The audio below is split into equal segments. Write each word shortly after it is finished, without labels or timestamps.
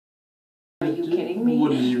you kidding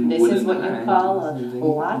me? This is what you call a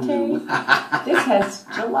latte? This has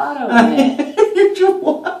gelato in it.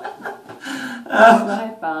 That's what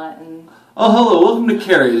I bought. Oh, hello. Welcome to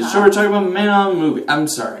Carrie, the show we're talking about Man on Movie. I'm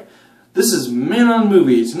sorry. This is Man on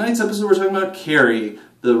Movie. Tonight's episode we're talking about Carrie,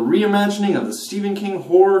 the reimagining of the Stephen King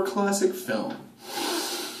horror classic film.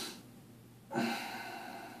 I'm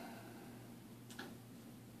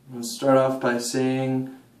going to start off by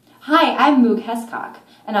saying... Hi, I'm Moog Hescock,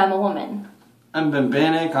 and I'm a woman. I'm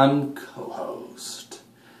Banach. I'm co-host.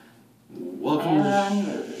 Welcome to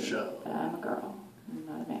the show. But I'm a girl. I'm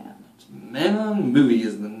not a man. Man on Movie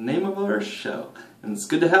is the name of our show. And it's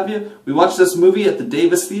good to have you. We watched this movie at the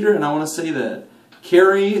Davis Theater, and I want to say that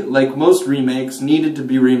Carrie, like most remakes, needed to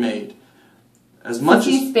be remade. As much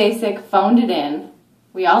Sissy Spacek phoned it in.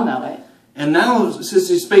 We all know it. And now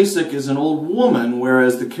Sissy Spacek is an old woman,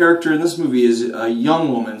 whereas the character in this movie is a young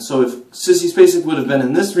woman. So if Sissy Spacek would have been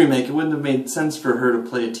in this remake, it wouldn't have made sense for her to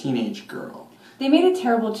play a teenage girl. They made a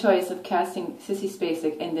terrible choice of casting Sissy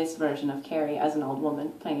Spacek in this version of Carrie as an old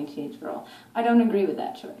woman playing a teenage girl. I don't agree with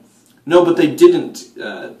that choice. No, but they didn't.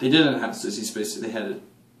 They didn't have Sissy Spacek. They had a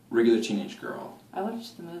regular teenage girl. I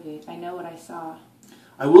watched the movie. I know what I saw.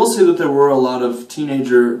 I will say that there were a lot of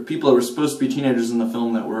people that were supposed to be teenagers in the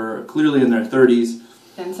film that were clearly in their 30s.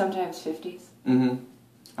 And sometimes 50s. Mm-hmm.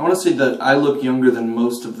 I want to say that I look younger than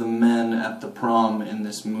most of the men at the prom in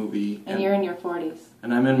this movie. And you're in your 40s.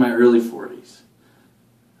 And I'm in my early 40s.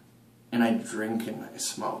 And I drink and I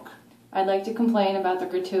smoke. I'd like to complain about the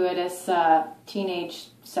gratuitous teenage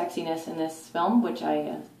sexiness in this film, which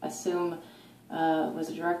I assume was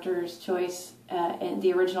a director's choice. And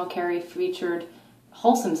the original Carrie featured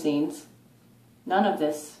wholesome scenes. None of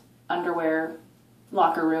this underwear,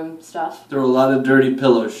 locker room stuff. There were a lot of dirty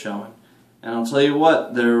pillows showing. And I'll tell you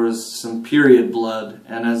what, there was some period blood.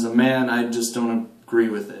 And as a man, I just don't agree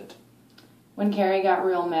with it. When Carrie got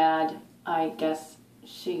real mad, I guess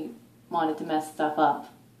she wanted to mess stuff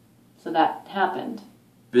up. So that happened.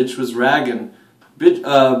 Bitch was ragging.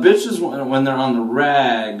 Bitches, when they're on the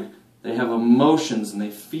rag, they have emotions and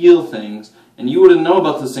they feel things. And you wouldn't know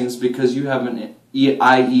about those things because you have an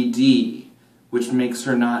IED, which makes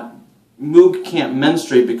her not... Moog can't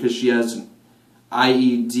menstruate because she has an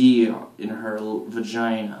IED in her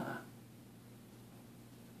vagina.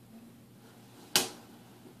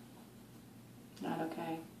 Not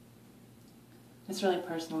okay. It's really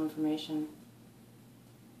personal information.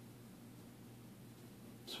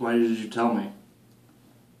 So why did you tell me?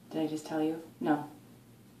 Did I just tell you? No.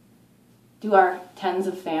 Do our tens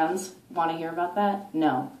of fans want to hear about that?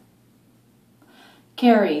 No.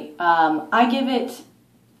 Carrie, I give it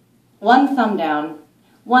 1 thumb down,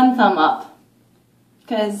 1 thumb up.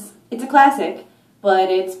 Because it's a classic, but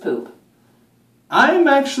it's poop. I'm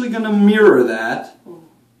actually going to mirror that.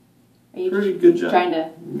 Are you pretty good job. Trying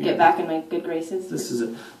to get back in my good graces? This is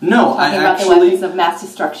it. No, I about actually... the weapons of mass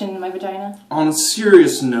destruction in my vagina? On a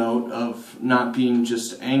serious note of not being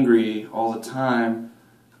just angry all the time,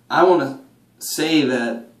 I want to say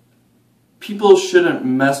that people shouldn't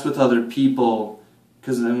mess with other people,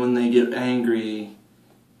 because then when they get angry,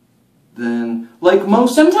 then... like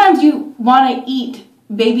most... Sometimes you want to eat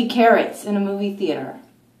baby carrots in a movie theater.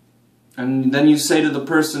 And then you say to the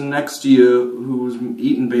person next to you who's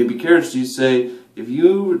eating baby carrots, you say, if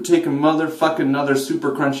you take a motherfucking another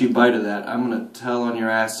super crunchy bite of that, I'm going to tell on your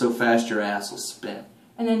ass so fast your ass will spin.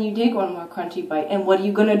 And then you take one more crunchy bite, and what are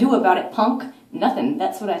you going to do about it, punk? Nothing.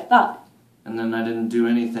 That's what I thought. And then I didn't do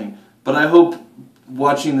anything. But I hope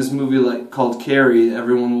watching this movie called Carrie,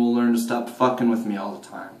 everyone will learn to stop fucking with me all the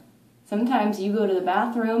time. Sometimes you go to the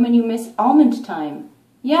bathroom and you miss almond time.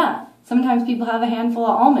 Yeah. Sometimes people have a handful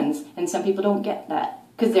of almonds, and some people don't get that,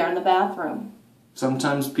 because they're in the bathroom.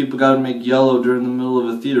 Sometimes people gotta make yellow during the middle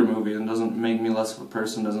of a theater movie, and doesn't make me less of a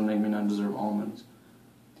person, doesn't make me not deserve almonds.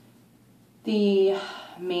 The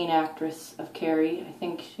main actress of Carrie, I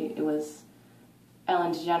think it was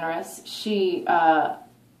Ellen DeGeneres,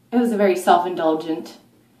 it was a very self-indulgent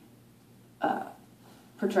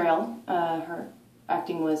portrayal. Her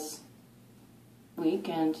acting was weak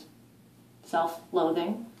and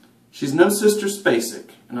self-loathing. She's no Sister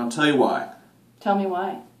Spacek, and I'll tell you why. Tell me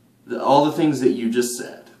why. All the things that you just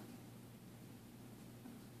said.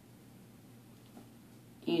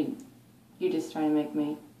 You just trying to make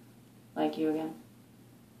me like you again?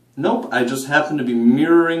 Nope, I just happen to be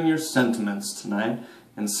mirroring your sentiments tonight,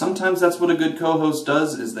 and sometimes that's what a good co-host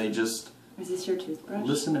does, is they just... Is this your toothbrush?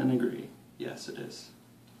 Listen and agree. Yes, it is.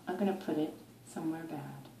 I'm gonna put it somewhere bad.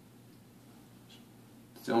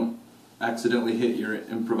 Don't accidentally hit your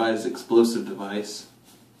improvised explosive device.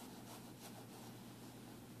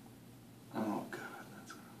 Oh God,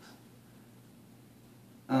 that's gross.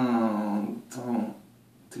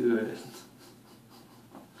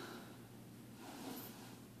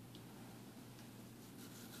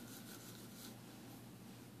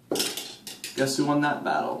 Guess who won that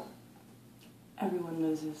battle? Everyone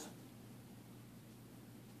loses.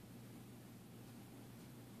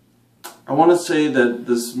 I want to say that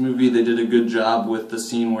this movie, they did a good job with the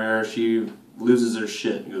scene where she loses her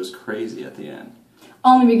shit and goes crazy at the end.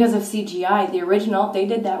 Only because of CGI. The original, they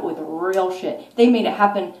did that with real shit. They made it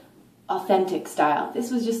happen authentic style.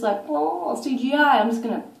 This was just like, oh, CGI. I'm just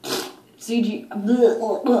gonna CG.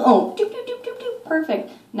 Oh, doop, doop, doop, doop, doop.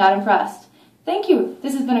 Perfect. Not impressed. Thank you.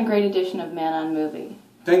 This has been a great edition of Man on Movie.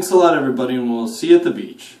 Thanks a lot, everybody, and we'll see you at the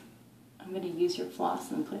beach. I'm going to use your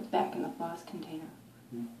floss and put it back in the floss container.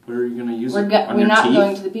 Where are you going to use We're it? On we're your not teeth?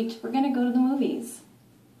 going to the beach. We're going to go to the movies.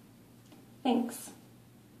 Thanks.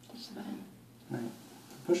 Push the button. Right.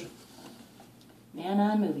 Push it. Man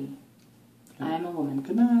on Movie. Okay. I'm a woman.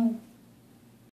 Good night.